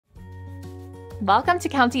Welcome to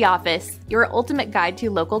County Office, your ultimate guide to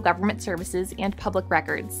local government services and public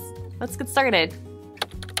records. Let's get started.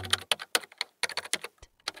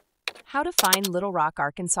 How to find Little Rock,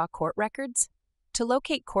 Arkansas court records? To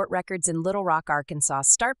locate court records in Little Rock, Arkansas,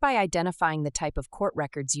 start by identifying the type of court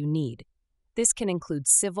records you need. This can include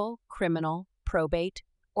civil, criminal, probate,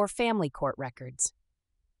 or family court records.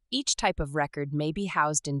 Each type of record may be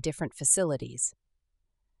housed in different facilities.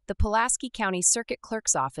 The Pulaski County Circuit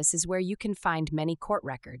Clerk's Office is where you can find many court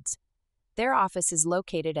records. Their office is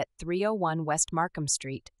located at 301 West Markham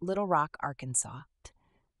Street, Little Rock, Arkansas.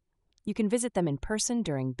 You can visit them in person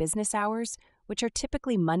during business hours, which are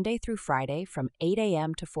typically Monday through Friday from 8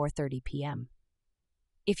 a.m. to 4:30 p.m.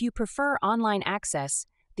 If you prefer online access,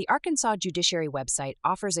 the Arkansas Judiciary website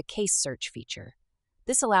offers a case search feature.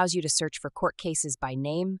 This allows you to search for court cases by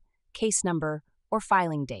name, case number, or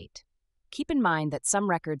filing date. Keep in mind that some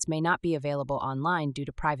records may not be available online due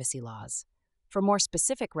to privacy laws. For more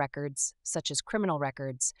specific records, such as criminal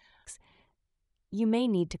records, you may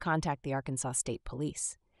need to contact the Arkansas State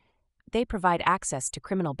Police. They provide access to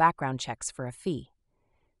criminal background checks for a fee.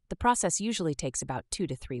 The process usually takes about 2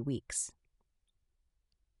 to 3 weeks.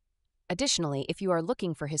 Additionally, if you are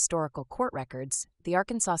looking for historical court records, the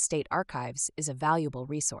Arkansas State Archives is a valuable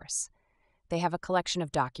resource. They have a collection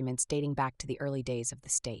of documents dating back to the early days of the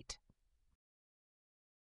state.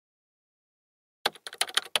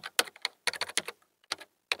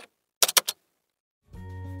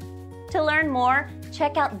 To learn more,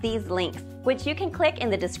 check out these links, which you can click in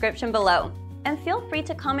the description below. And feel free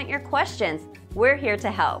to comment your questions. We're here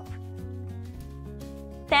to help.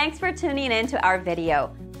 Thanks for tuning in to our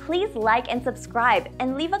video. Please like and subscribe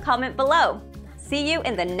and leave a comment below. See you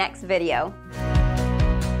in the next video.